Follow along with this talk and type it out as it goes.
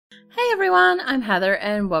Hey everyone, I'm Heather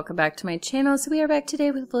and welcome back to my channel. So we are back today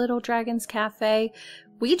with Little Dragon's Cafe.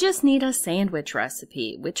 We just need a sandwich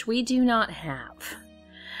recipe, which we do not have.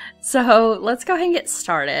 So let's go ahead and get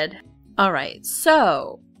started. Alright,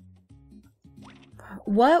 so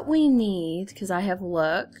what we need, because I have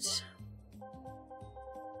looked,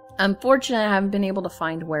 unfortunately I haven't been able to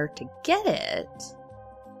find where to get it,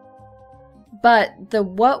 but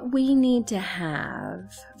what we need to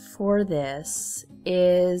have for this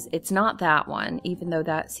is, it's not that one, even though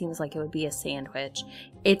that seems like it would be a sandwich.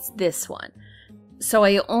 It's this one. So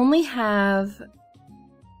I only have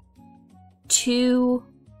 2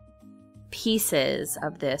 pieces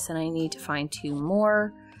of this, and I need to find 2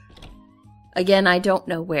 more. Again, I don't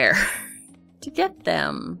know where to get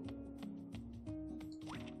them.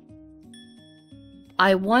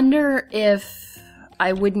 I wonder if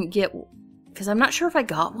I wouldn't get, because I'm not sure if I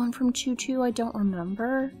got one from Choo Choo, I don't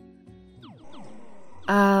remember.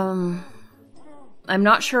 I'm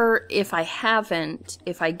not sure if I haven't,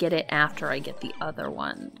 if I get it after I get the other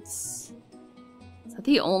ones. Is that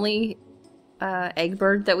the only egg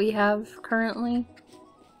bird that we have currently?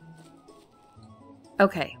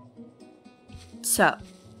 Okay. So,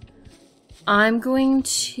 I'm going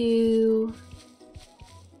to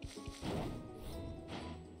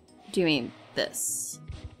doing this.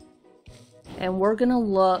 And we're gonna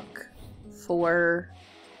look for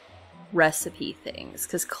recipe things,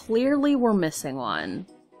 because clearly we're missing one.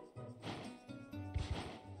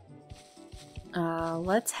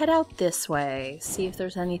 Let's head out this way, see if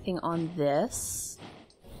there's anything on this.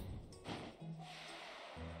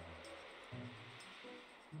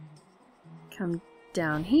 Come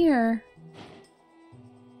down here.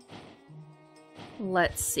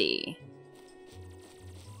 Let's see.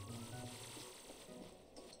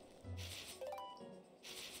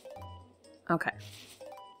 Okay.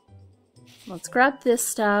 Let's grab this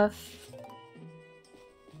stuff.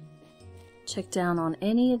 Check down on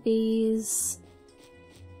any of these.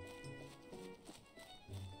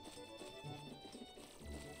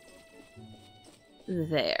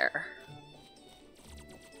 There.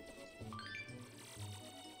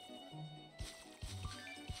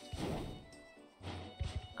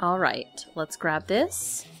 All right, let's grab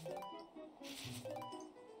this.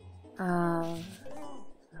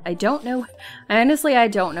 I don't know. Honestly, I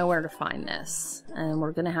don't know where to find this, and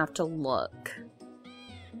we're gonna have to look.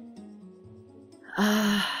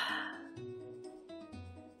 I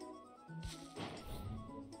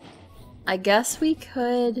guess we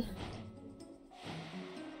could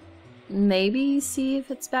maybe see if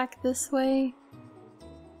it's back this way.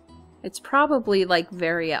 It's probably like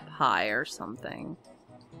very up high or something.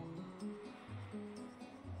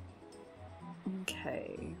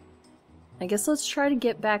 Okay. I guess let's try to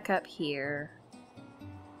get back up here.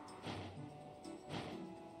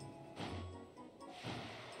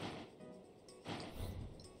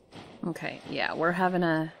 Okay, yeah, we're having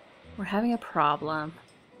a problem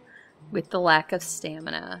with the lack of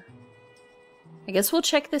stamina. I guess we'll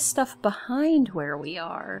check this stuff behind where we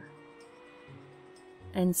are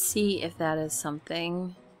and see if that is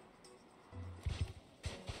something.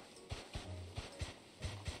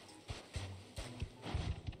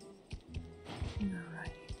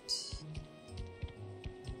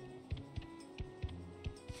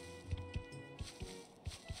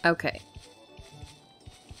 Okay.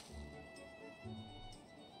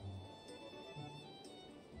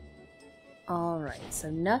 Alright, so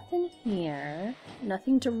nothing here.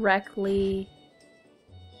 Nothing directly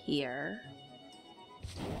here.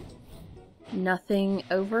 Nothing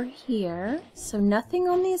over here. So nothing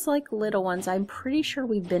on these, like, little ones. I'm pretty sure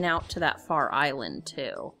we've been out to that far island,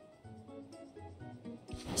 too.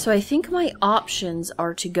 So I think my options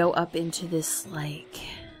are to go up into this, like,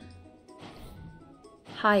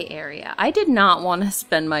 high area. I did not want to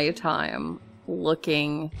spend my time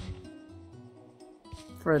looking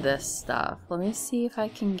for this stuff. Let me see if I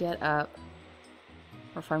can get up,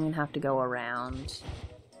 or if I'm gonna have to go around.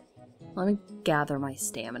 Let me gather my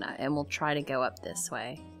stamina and we'll try to go up this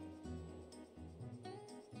way.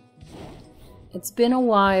 It's been a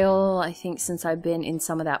while, I think, since I've been in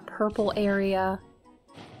some of that purple area,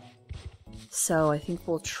 so I think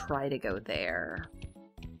we'll try to go there.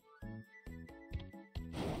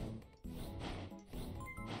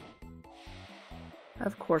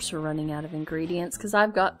 Of course we're running out of ingredients because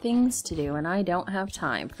I've got things to do and I don't have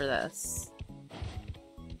time for this.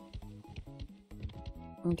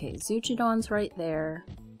 Okay, Zoochodon's right there.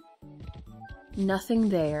 Nothing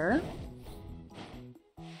there.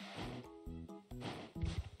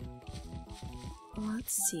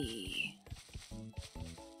 Let's see.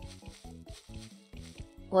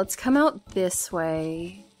 Let's come out this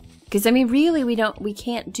way Because, I mean, really, we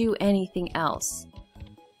can't do anything else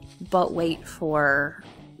but wait for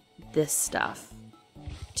this stuff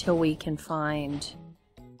till we can find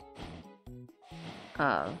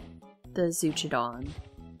the Zoochodon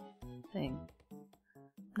thing.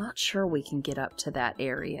 Not sure we can get up to that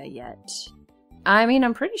area yet. I mean,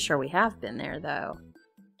 I'm pretty sure we have been there, though.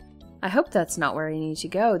 I hope that's not where I need to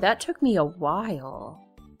go. That took me a while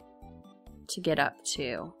to get up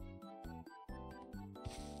to.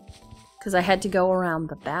 Because I had to go around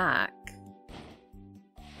the back.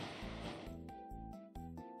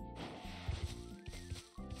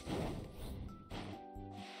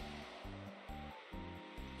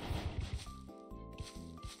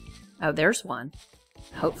 Oh, there's one.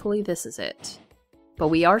 Hopefully this is it. But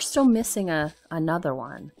we are still missing another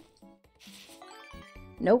one.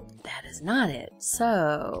 Nope, that is not it.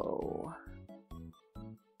 So...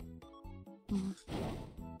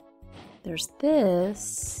 there's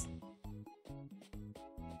this.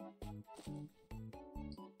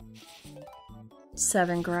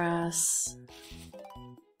 Seven grass.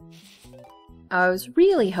 I was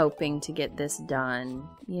really hoping to get this done,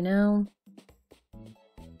 you know?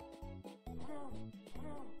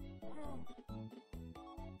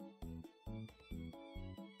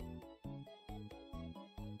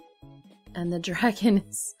 And the dragon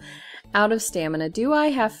is out of stamina. Do I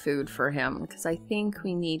have food for him? Because I think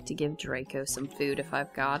we need to give Draco some food if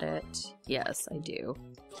I've got it. Yes, I do.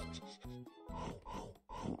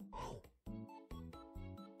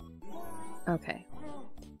 Okay.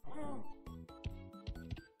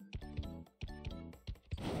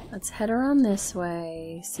 Let's head around this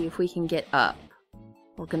way, see if we can get up.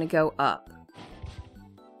 We're gonna go up.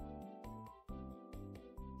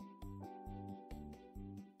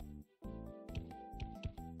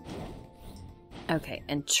 Okay,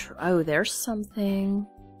 and oh, there's something.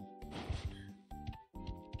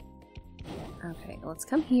 Okay, let's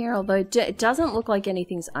come here, although it doesn't look like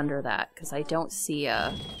anything's under that, because I don't see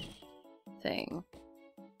a thing.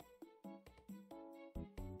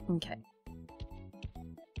 Okay.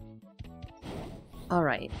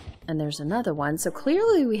 Alright, and there's another one, so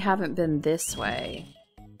clearly we haven't been this way.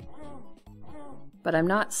 But I'm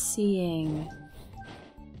not seeing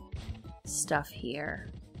stuff here.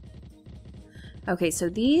 Okay, so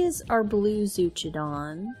these are blue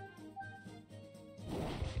Zoochodon.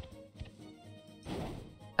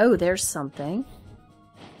 Oh, there's something.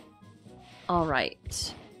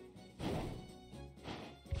 Alright.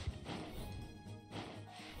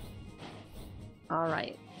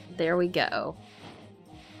 Alright, there we go.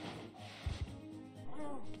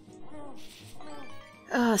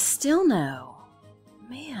 Still no.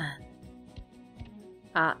 Man.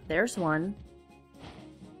 Ah, there's one.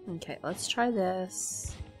 Okay, let's try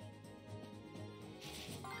this.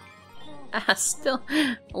 Ah, still.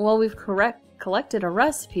 Well, we've collected a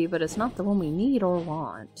recipe, but it's not the one we need or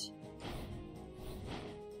want.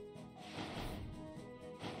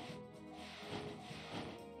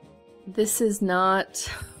 This is not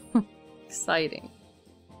exciting.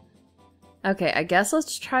 Okay, I guess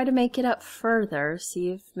let's try to make it up further, see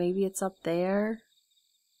if maybe it's up there.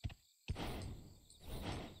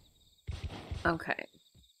 Okay.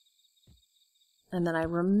 And then I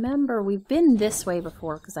remember we've been this way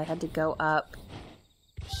before because I had to go up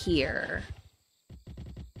here.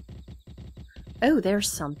 Oh,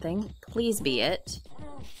 there's something. Please be it.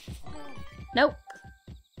 Nope.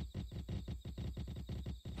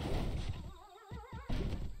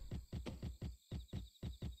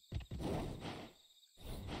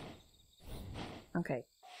 Okay.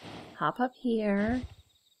 Hop up here.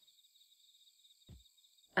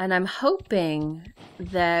 And I'm hoping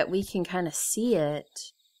that we can kind of see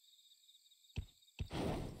it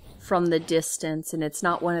from the distance, and it's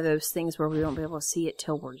not one of those things where we won't be able to see it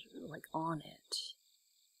till we're like on it.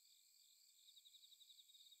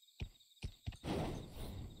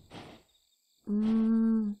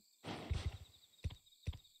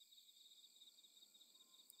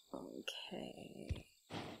 Okay.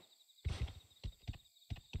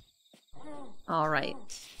 All right.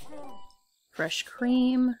 Fresh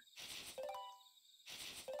cream.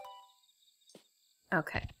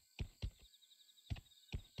 Okay.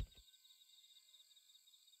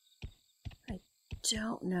 I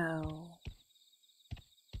don't know.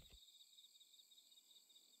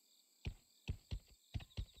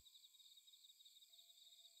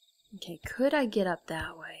 Okay, could I get up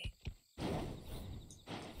that way?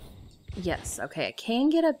 Yes, okay, I can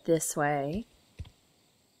get up this way.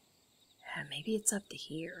 Maybe it's up to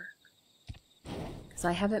here. Because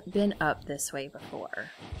I haven't been up this way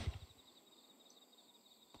before.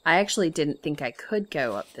 I actually didn't think I could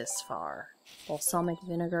go up this far. Balsamic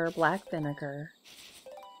vinegar, black vinegar.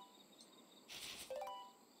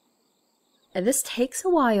 And this takes a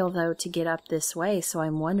while, though, to get up this way, so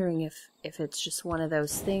I'm wondering if it's just one of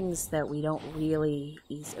those things that we don't really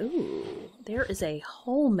ease. Ooh, there is a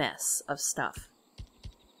whole mess of stuff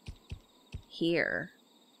here.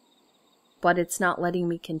 But it's not letting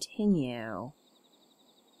me continue.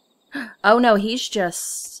 Oh no, he's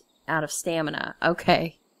just out of stamina.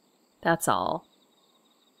 Okay, that's all.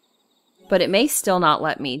 But it may still not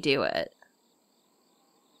let me do it.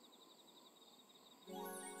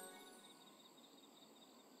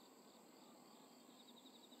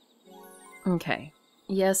 Okay.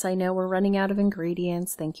 Yes, I know we're running out of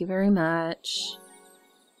ingredients. Thank you very much.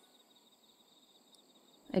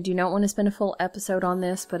 I do not want to spend a full episode on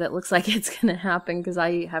this, but it looks like it's going to happen because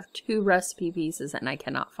I have 2 recipe pieces and I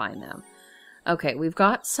cannot find them. Okay, we've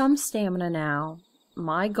got some stamina now.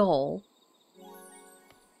 My goal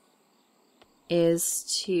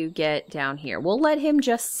is to get down here. We'll let him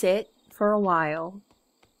just sit for a while.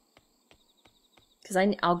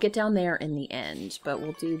 Because I'll get down there in the end, but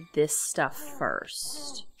we'll do this stuff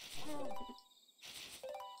first.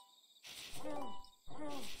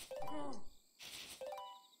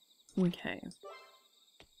 Okay.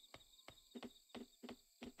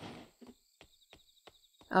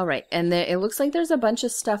 Alright, and it looks like there's a bunch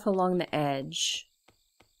of stuff along the edge.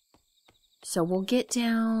 So we'll get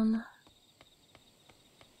down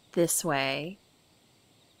this way.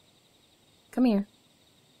 Come here.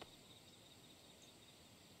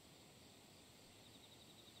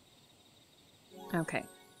 Okay,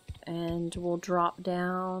 and we'll drop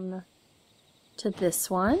down to this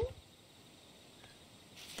one.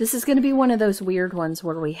 This is going to be one of those weird ones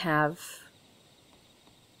where we have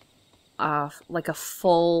like a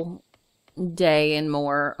full day and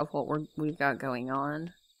more of what we've got going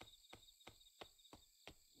on.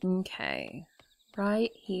 Okay,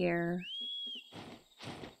 right here.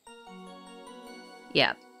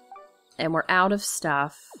 Yeah, and we're out of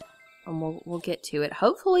stuff, and we'll get to it.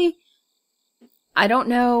 Hopefully. I don't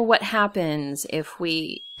know what happens if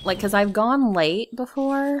we, like, because I've gone late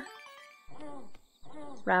before.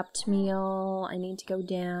 Wrapped meal, I need to go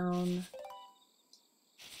down.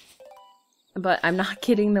 But I'm not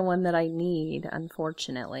getting the one that I need,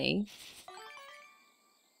 unfortunately.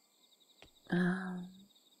 And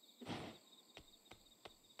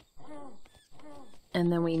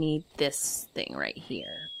then we need this thing right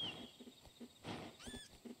here.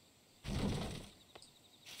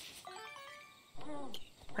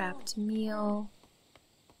 Wrapped meal.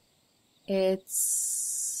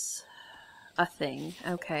 It's a thing.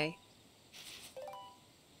 Okay.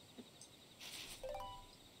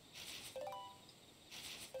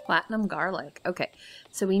 Platinum garlic. Okay.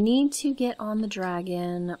 So we need to get on the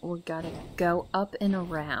dragon. We gotta go up and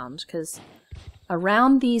around, because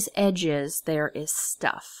around these edges there is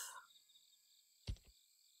stuff.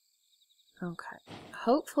 Okay.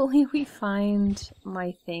 Hopefully we find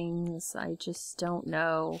my things. I just don't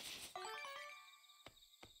know.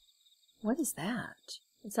 What is that?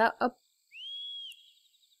 Is that a...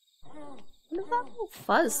 What is that little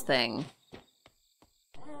fuzz thing?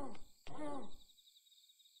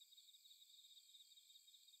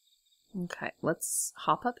 Okay, let's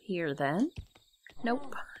hop up here then.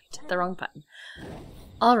 Nope, I hit the wrong button.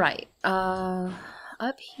 Alright,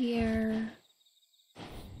 up here...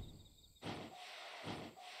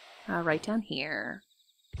 right down here.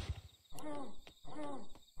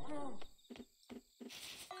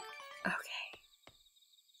 Okay.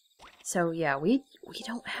 So yeah, we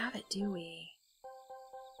don't have it, do we?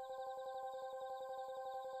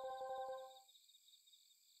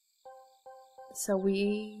 So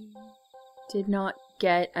we did not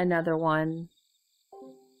get another one.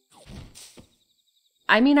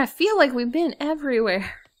 I mean, I feel like we've been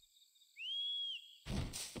everywhere.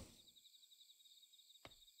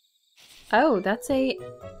 Oh, that's an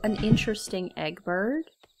interesting egg bird.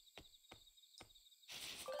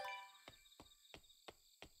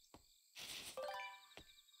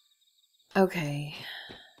 Okay.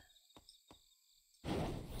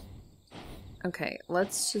 Okay,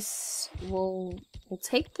 let's just we'll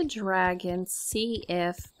take the dragon, see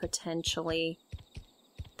if potentially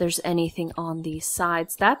there's anything on these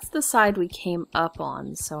sides. That's the side we came up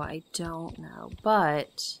on, so I don't know,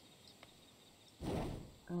 but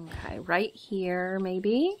okay, right here,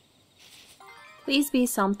 maybe? Please be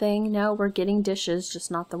something. No, we're getting dishes, just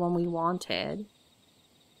not the one we wanted.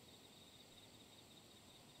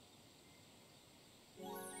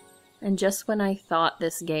 And just when I thought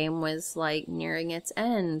this game was, like, nearing its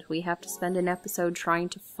end, we have to spend an episode trying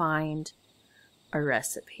to find a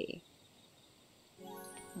recipe.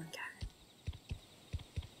 Okay.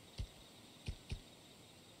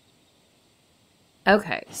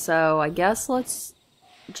 Okay, so I guess let's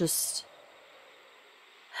just...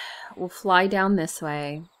 We'll fly down this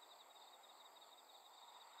way.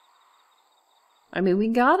 I mean, we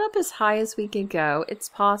got up as high as we could go. It's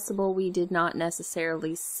possible we did not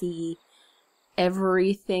necessarily see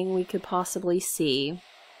everything we could possibly see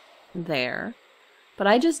there. But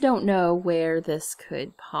I just don't know where this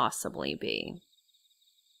could possibly be.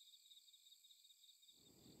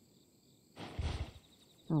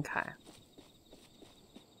 Okay.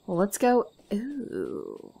 Well, let's go.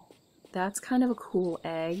 Ooh. That's kind of a cool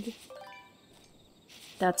egg.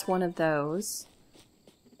 That's one of those.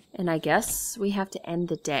 And I guess we have to end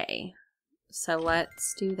the day. So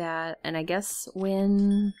let's do that. And I guess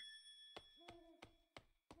when...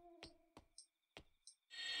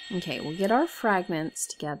 Okay, we'll get our fragments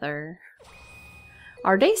together.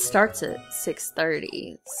 Our day starts at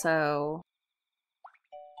 6:30, so...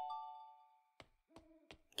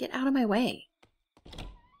 Get out of my way.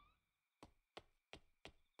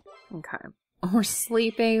 Okay. We're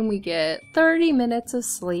sleeping. We get 30 minutes of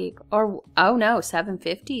sleep. Or, oh no,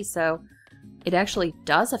 7:50, so it actually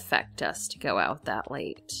does affect us to go out that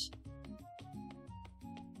late.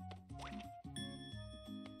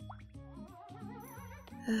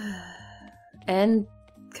 And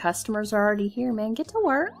customers are already here, man. Get to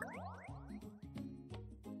work.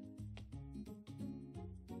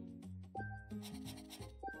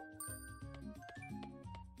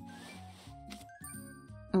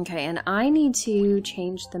 Okay, and I need to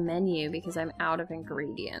change the menu because I'm out of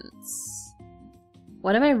ingredients.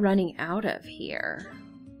 What am I running out of here?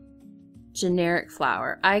 Generic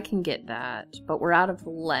flour. I can get that, but we're out of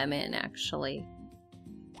lemon, actually.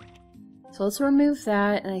 So let's remove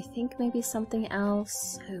that, and I think maybe something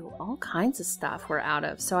else. Oh, all kinds of stuff we're out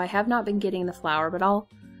of. So I have not been getting the flour, but I'll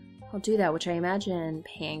do that, which I imagine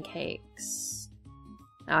pancakes.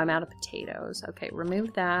 Now I'm out of potatoes. Okay,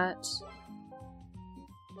 remove that.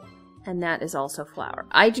 And that is also flour.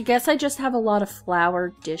 I guess I just have a lot of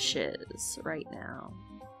flour dishes right now.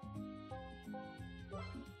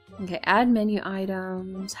 Okay, add menu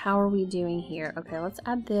items. How are we doing here? Okay, let's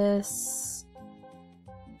add this.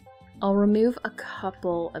 I'll remove a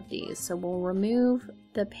couple of these. So we'll remove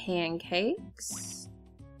the pancakes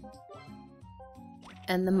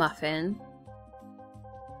and the muffin.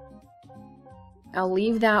 I'll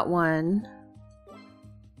leave that one.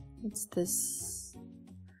 What's this?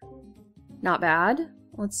 Not bad.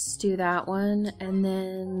 Let's do that one. And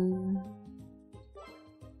then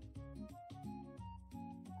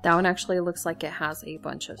that one actually looks like it has a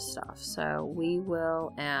bunch of stuff. So we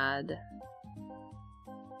will add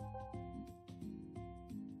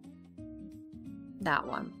that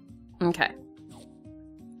one. Okay.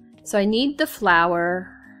 So I need the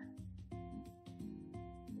flour,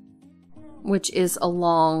 which is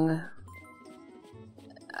along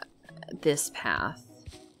this path.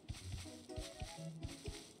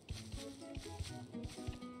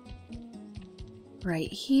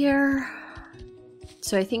 Right here.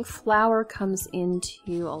 So I think flour comes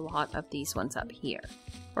into a lot of these ones up here,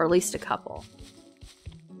 or at least a couple.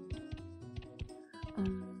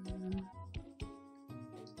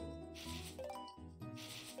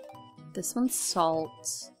 This one's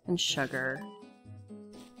salt and sugar.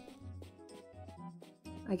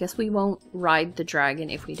 I guess we won't ride the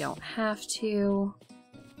dragon if we don't have to.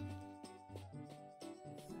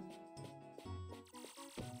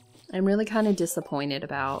 I'm really kind of disappointed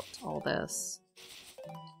about all this.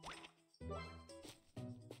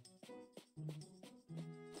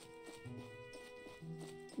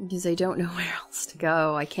 Because I don't know where else to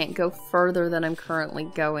go. I can't go further than I'm currently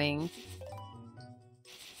going.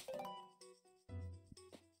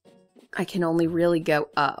 I can only really go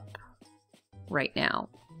up right now.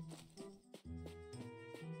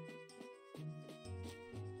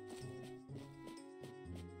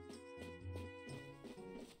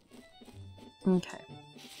 Okay.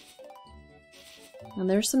 And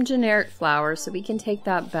there's some generic flour, so we can take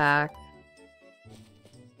that back.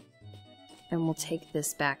 And we'll take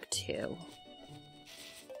this back too.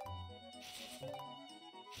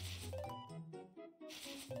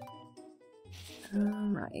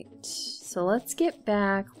 Alright, so let's get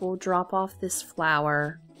back. We'll drop off this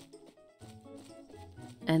flour.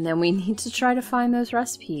 And then we need to try to find those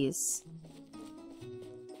recipes.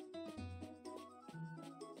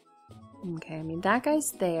 Okay, I mean, that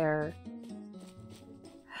guy's there.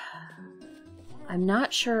 I'm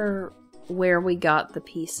not sure where we got the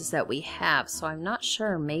pieces that we have, so I'm not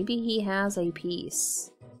sure. Maybe he has a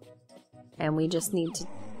piece. And we just need to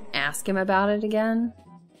ask him about it again.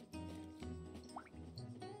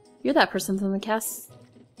 You're that person from the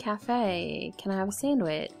Café. Can I have a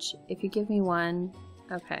sandwich? If you give me one.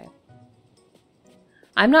 Okay.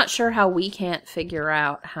 I'm not sure how we can't figure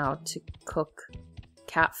out how to cook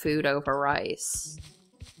cat food over rice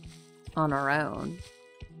on our own.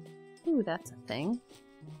 Ooh, that's a thing.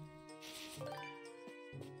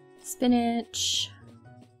 Spinach.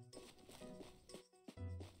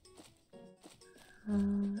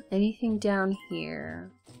 Anything down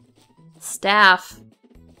here? Staff.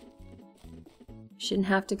 Shouldn't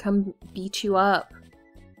have to come beat you up.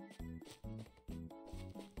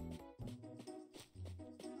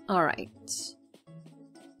 Alright.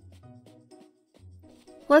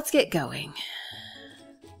 Let's get going.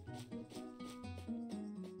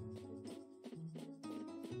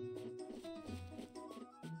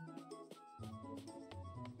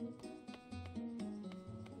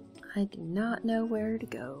 I do not know where to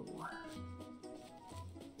go.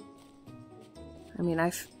 I mean,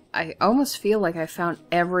 I almost feel like I found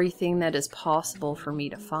everything that is possible for me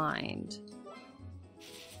to find.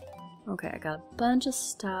 Okay, I got a bunch of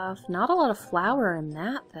stuff. Not a lot of flour in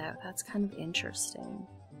that, though. That's kind of interesting.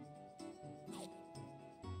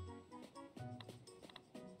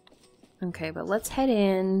 Okay, but let's head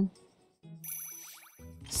in.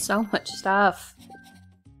 So much stuff.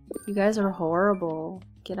 You guys are horrible.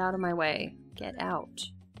 Get out of my way. Get out.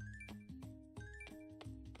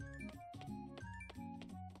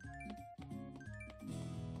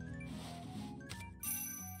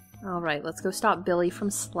 Alright, let's go stop Billy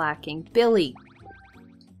from slacking. Billy!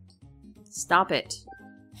 Stop it.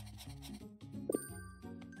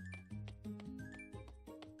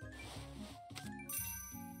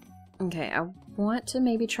 Okay, I want to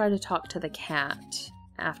maybe try to talk to the cat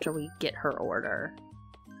after we get her order.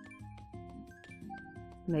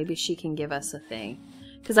 Maybe she can give us a thing.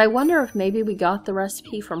 Because I wonder if maybe we got the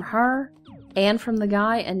recipe from her and from the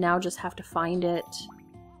guy and now just have to find it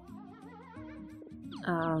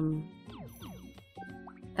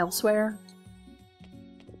elsewhere.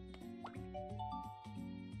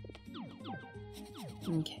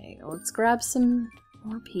 Okay, let's grab some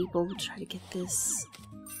more people. We'll try to get this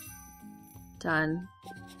done.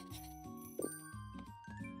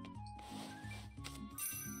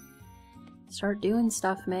 Start doing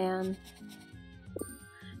stuff, man.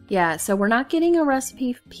 Yeah, so we're not getting a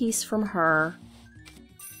recipe piece from her.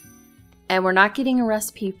 And we're not getting a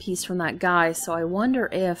recipe piece from that guy, so I wonder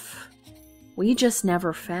if we just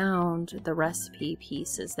never found the recipe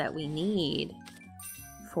pieces that we need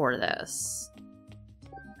for this.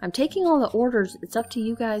 I'm taking all the orders. It's up to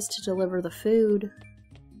you guys to deliver the food.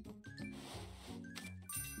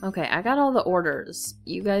 Okay, I got all the orders.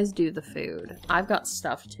 You guys do the food. I've got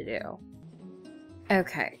stuff to do.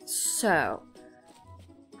 Okay, so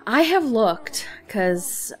I have looked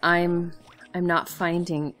because I'm not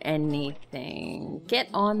finding anything. Get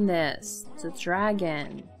on this. It's a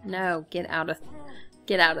dragon. No, get out of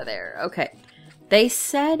there. Okay. They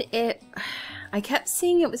said it. I kept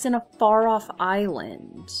seeing it was in a far off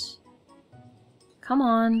island. Come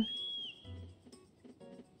on.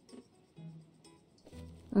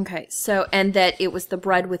 Okay, so, and that it was the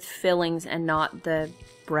bread with fillings and not the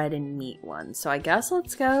bread and meat one. So I guess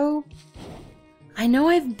let's go. I know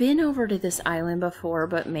I've been over to this island before,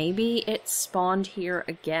 but maybe it spawned here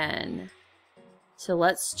again. So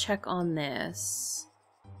let's check on this.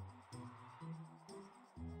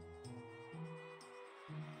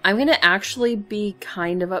 I'm gonna actually be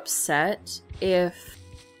kind of upset if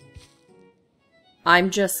I'm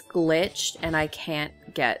just glitched and I can't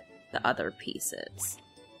get the other pieces.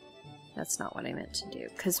 That's not what I meant to do.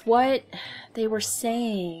 Because what they were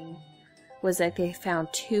saying was that they found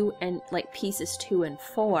pieces 2 and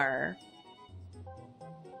 4.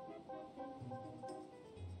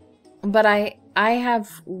 But I have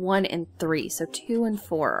 1 and 3, so 2 and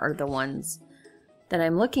 4 are the ones that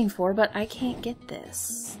I'm looking for, but I can't get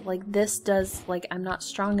this. Like, this does, like, I'm not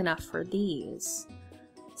strong enough for these.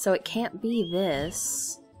 So it can't be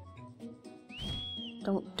this.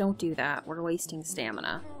 Don't do that. We're wasting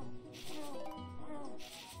stamina.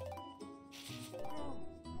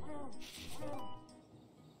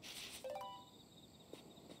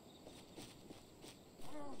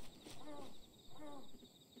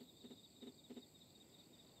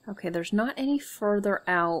 Okay, there's not any further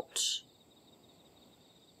out.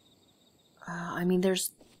 I mean,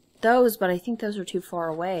 there's those, but I think those are too far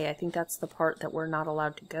away. I think that's the part that we're not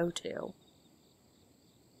allowed to go to.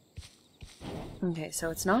 Okay, so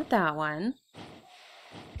it's not that one.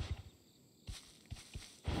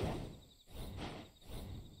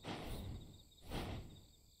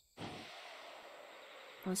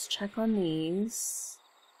 Let's check on these.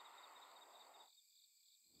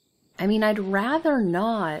 I mean, I'd rather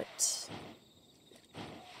not.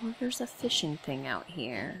 Well, there's a fishing thing out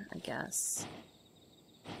here, I guess.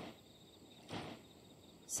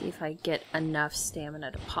 See if I get enough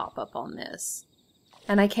stamina to pop up on this.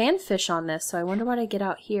 And I can fish on this, so I wonder what I get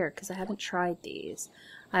out here, because I haven't tried these.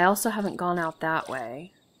 I also haven't gone out that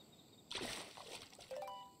way.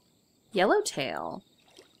 Yellowtail.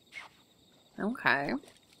 Okay.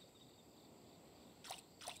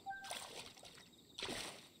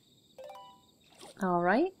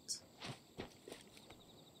 Alright.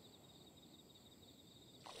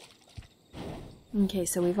 Okay,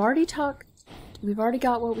 so we've already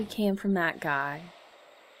got what we can from that guy.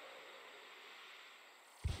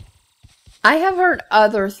 I have heard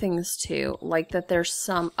other things too, like that there's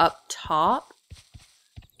some up top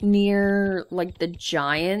near like the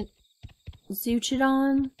giant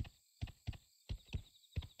Zoochodon.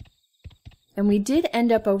 And we did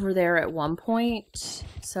end up over there at one point,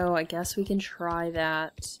 so I guess we can try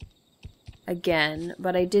that again.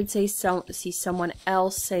 But I did see someone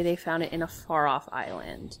else say they found it in a far off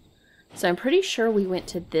island. So I'm pretty sure we went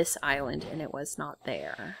to this island and it was not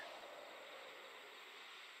there.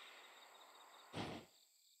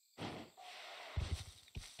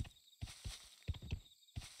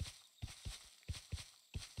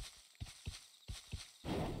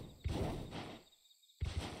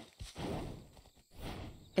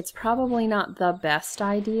 It's probably not the best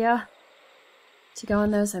idea to go on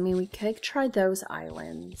those. I mean, we could try those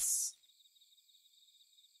islands.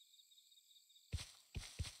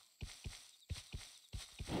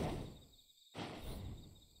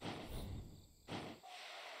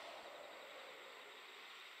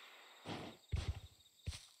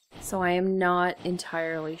 So I am not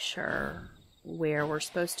entirely sure where we're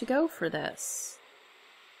supposed to go for this.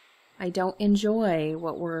 I don't enjoy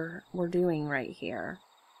what we're doing right here.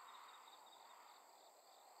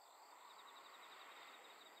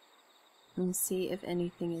 Let's see if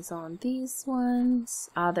anything is on these ones.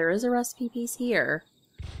 Ah, there is a recipe piece here.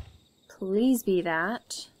 Please be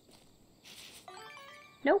that.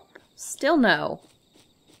 Nope. Still no.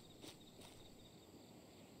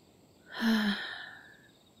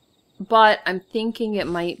 But I'm thinking it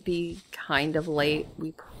might be kind of late.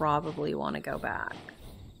 We probably want to go back.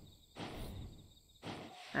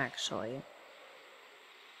 Actually.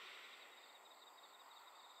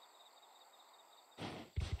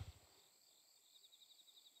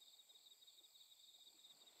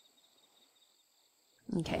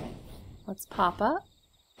 Okay, let's pop up.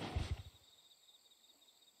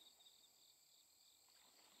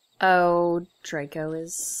 Oh, Draco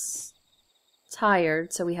is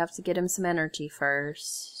tired, so we have to get him some energy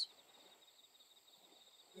first.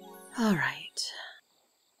 Alright.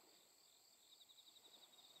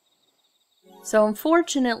 So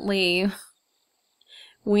unfortunately,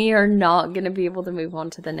 we are not going to be able to move on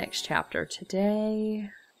to the next chapter today.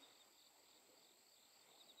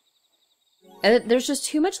 And there's just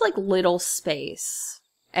too much, like, little space.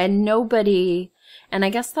 And nobody... And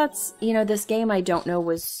I guess that's, you know, this game I don't know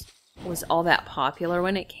was all that popular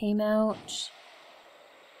when it came out.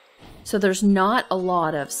 So there's not a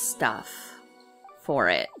lot of stuff for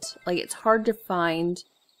it. Like, it's hard to find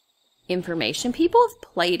information. People have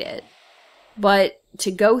played it. But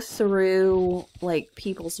to go through, like,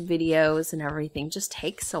 people's videos and everything just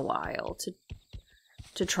takes a while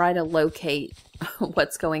to try to locate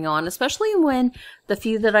what's going on, especially when the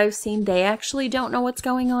few that I've seen, they actually don't know what's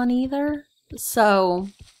going on either. So,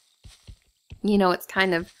 you know, it's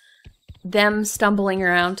kind of them stumbling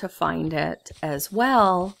around to find it as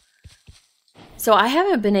well. So I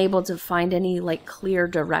haven't been able to find any, like, clear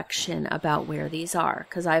direction about where these are,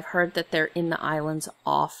 because I've heard that they're in the islands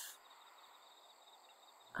off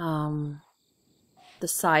the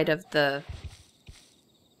side of the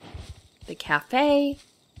cafe,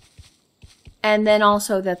 and then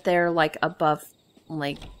also that they're, like, above,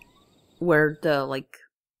 like, where the, like,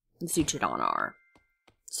 Zoochodon are.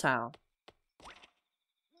 So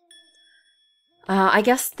I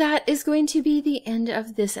guess that is going to be the end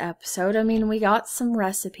of this episode. I mean, we got some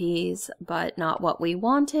recipes, but not what we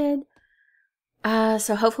wanted.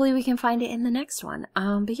 So hopefully we can find it in the next one.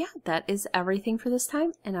 But yeah, that is everything for this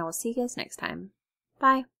time, and I will see you guys next time.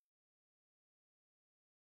 Bye.